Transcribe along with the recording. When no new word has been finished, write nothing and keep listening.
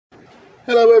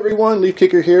Hello everyone,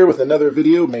 Leifkicker here with another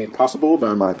video made possible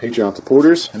by my Patreon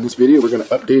supporters. In this video we're going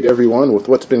to update everyone with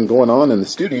what's been going on in the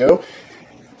studio.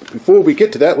 Before we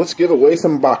get to that, let's give away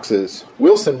some boxes.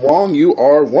 Wilson Wong, you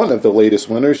are one of the latest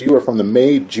winners. You are from the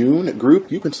May-June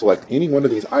group. You can select any one of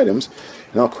these items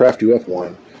and I'll craft you up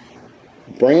one.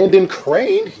 Brandon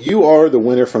Crane, you are the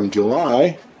winner from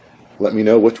July. Let me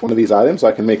know which one of these items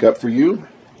I can make up for you.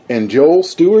 And Joel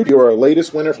Stewart, you're our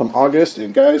latest winner from August.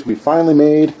 And guys, we finally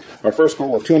made our first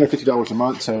goal of $250 a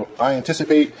month. So I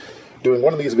anticipate doing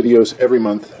one of these videos every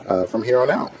month from here on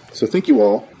out. So thank you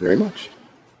all very much.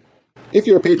 If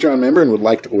you're a Patreon member and would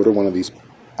like to order one of these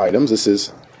items, this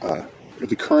is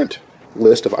the current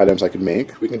list of items I could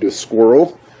make. We can do a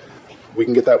squirrel. We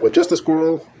can get that with just the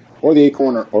squirrel or the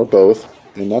acorn or both.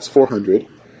 And that's $400.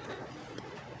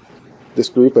 This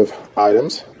group of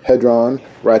items, Hedron,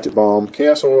 Ratchet Bomb,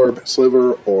 Chaos Orb,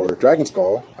 Sliver, or Dragon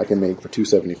Skull, I can make for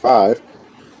 $275.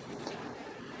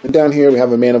 And down here we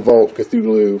have a Mana Vault,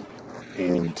 Cthulhu,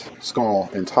 and Skull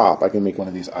and Top. I can make one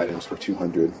of these items for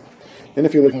 $200. And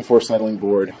if you're looking for a settling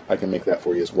board, I can make that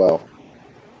for you as well.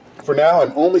 For now,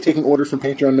 I'm only taking orders from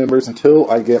Patreon members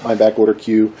until I get my back order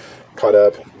queue caught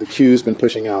up. The queue's been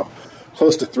pushing out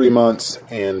close to 3 months,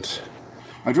 and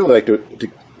I'd really like to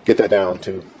get that down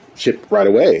to ship right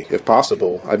away, if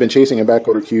possible. I've been chasing a back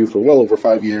order queue for well over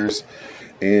 5 years,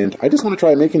 and I just want to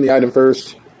try making the item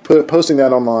first, posting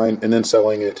that online, and then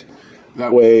selling it.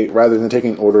 That way, rather than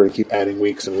taking an order and keep adding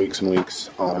weeks and weeks and weeks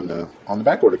on the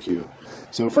back order queue.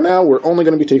 So for now, we're only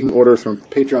going to be taking orders from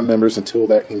Patreon members until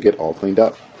that can get all cleaned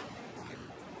up.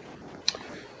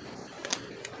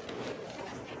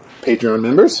 Patreon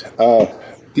members,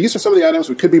 these are some of the items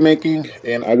we could be making,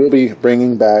 and I will be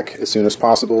bringing back as soon as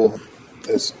possible.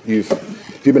 If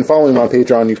you've been following on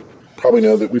Patreon, you probably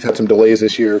know that we've had some delays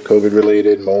this year,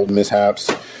 COVID-related, mold mishaps,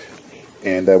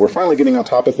 and we're finally getting on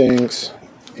top of things.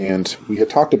 And we had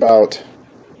talked about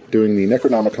doing the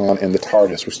Necronomicon and the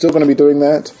TARDIS. We're still going to be doing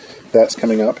that. That's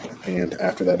coming up, and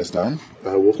after that is done,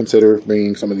 we'll consider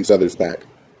bringing some of these others back.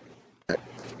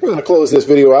 We're going to close this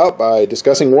video out by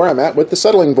discussing where I'm at with the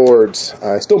settling boards.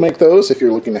 I still make those. If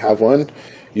you're looking to have one,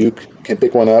 you can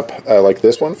pick one up like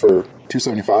this one for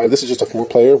 $275. This is just a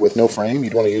 4-player with no frame.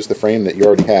 You'd want to use the frame that you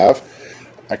already have.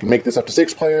 I can make this up to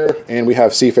 6-player, and we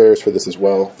have Seafarers for this as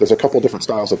well. There's a couple different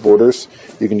styles of borders.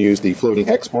 You can use the floating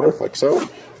hex border, like so,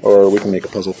 or we can make a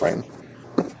puzzle frame.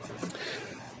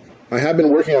 I have been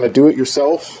working on a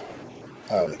do-it-yourself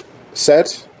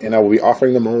set, and I will be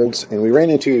offering the molds, and we ran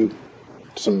into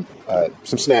some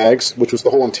snags, which was the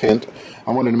whole intent.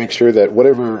 I wanted to make sure that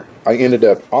whatever I ended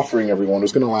up offering everyone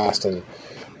was going to last and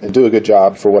do a good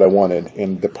job for what I wanted.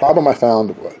 And the problem I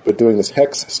found with doing this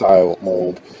hex-style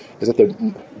mold is that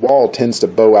the wall tends to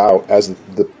bow out as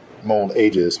the mold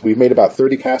ages. We've made about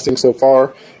 30 castings so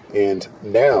far, and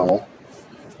now,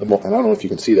 and I don't know if you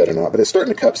can see that or not, but it's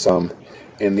starting to cut some,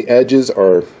 and the edges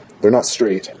they're not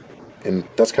straight, and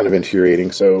that's kind of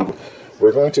infuriating. So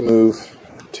we're going to move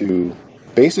to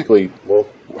basically, well,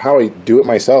 how I do it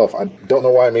myself. I don't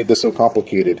know why I made this so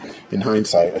complicated in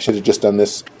hindsight. I should have just done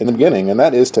this in the beginning, and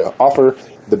that is to offer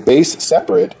the base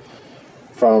separate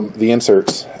from the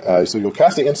inserts. So you'll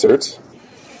cast the inserts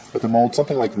with a mold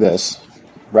something like this,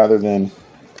 rather than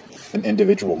an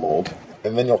individual mold,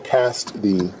 and then you'll cast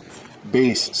the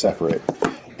base separate.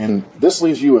 And this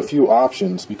leaves you a few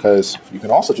options, because you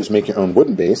can also just make your own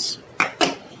wooden base.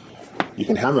 You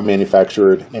can have a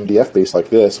manufactured MDF base like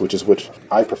this, which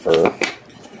I prefer,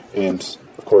 and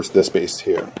of course this base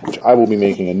here, which I will be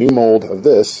making a new mold of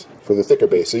this for the thicker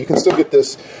base. So you can still get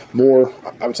this more,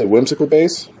 I would say, whimsical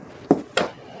base.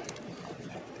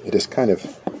 It is kind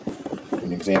of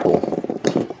an example,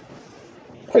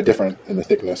 quite different in the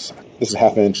thickness. This is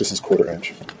 1/2 inch, this is 1/4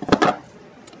 inch.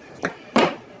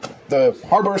 The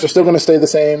hardwares are still going to stay the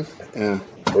same.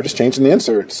 We're just changing the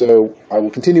insert. So I will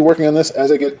continue working on this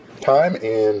as I get time,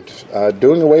 and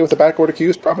doing away with the back order queue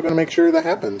is probably going to make sure that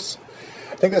happens.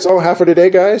 I think that's all I have for today,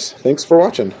 guys. Thanks for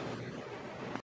watching.